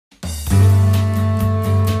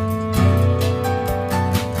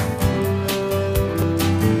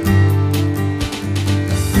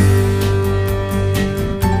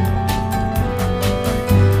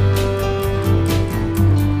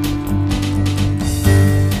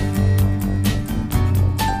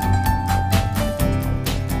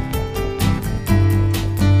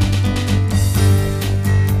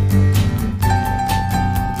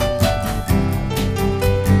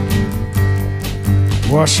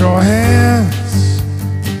Wash your hands,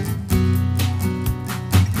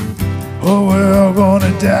 or we're all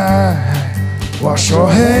gonna die. Wash your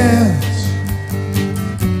hands,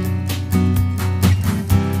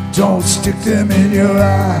 don't stick them in your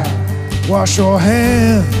eye. Wash your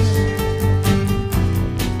hands,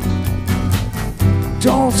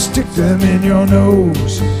 don't stick them in your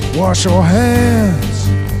nose. Wash your hands,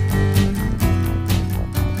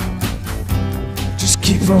 just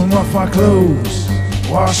keep them off my clothes.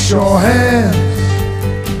 Wash your hands,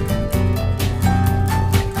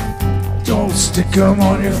 don't stick them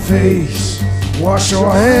on your face. Wash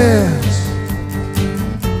your hands,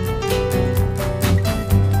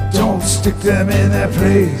 don't stick them in their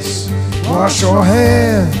place. Wash your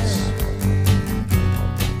hands,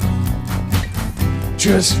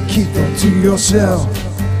 just keep them to yourself.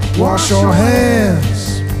 Wash your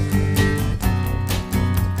hands,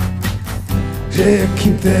 yeah,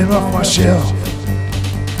 keep them off my shelf.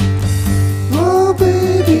 Oh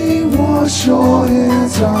baby, wash your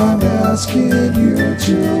hands, I'm asking you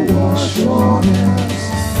to wash your hands.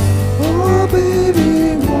 Oh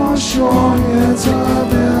baby, wash your hands,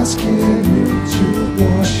 I'm asking you to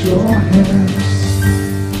wash your hands.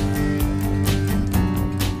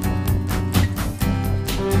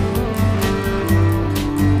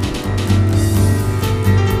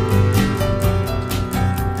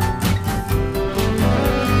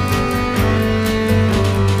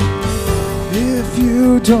 If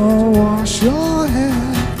you don't wash your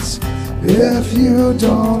hands, if you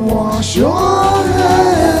don't wash your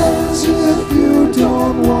hands, if you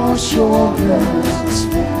don't wash your hands, if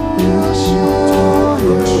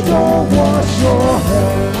you don't wash your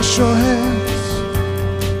hands, wash your hands,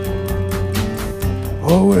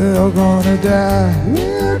 or we're all gonna die.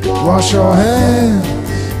 Wash your hands,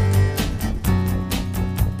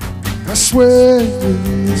 I swear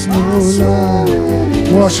there's no lie.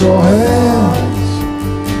 Wash your hands,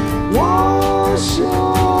 wash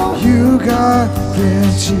your, you got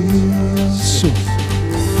plenty of soap.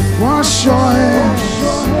 Wash your hands,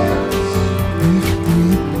 if we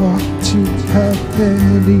want to have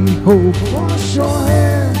any hope. Wash your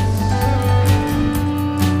hands,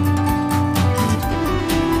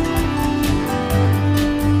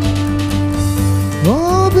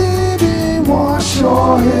 oh baby, wash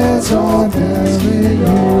your hands, I'm begging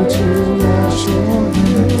you to wash your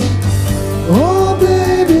hands. Oh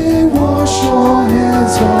baby, wash your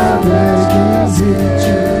hands, I'm begging you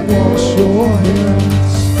to wash your hands.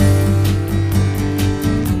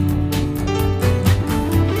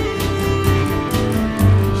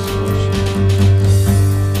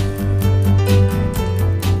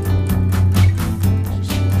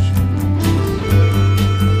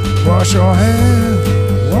 Wash your hands,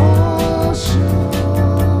 wash your,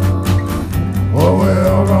 or we're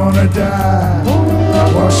all gonna die.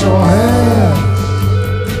 Wash your hands,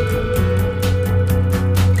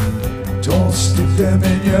 don't stick them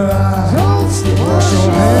in your eyes. Wash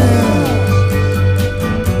your hands,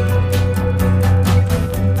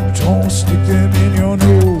 don't stick them in your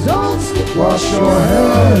nose. Wash your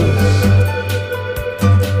hands,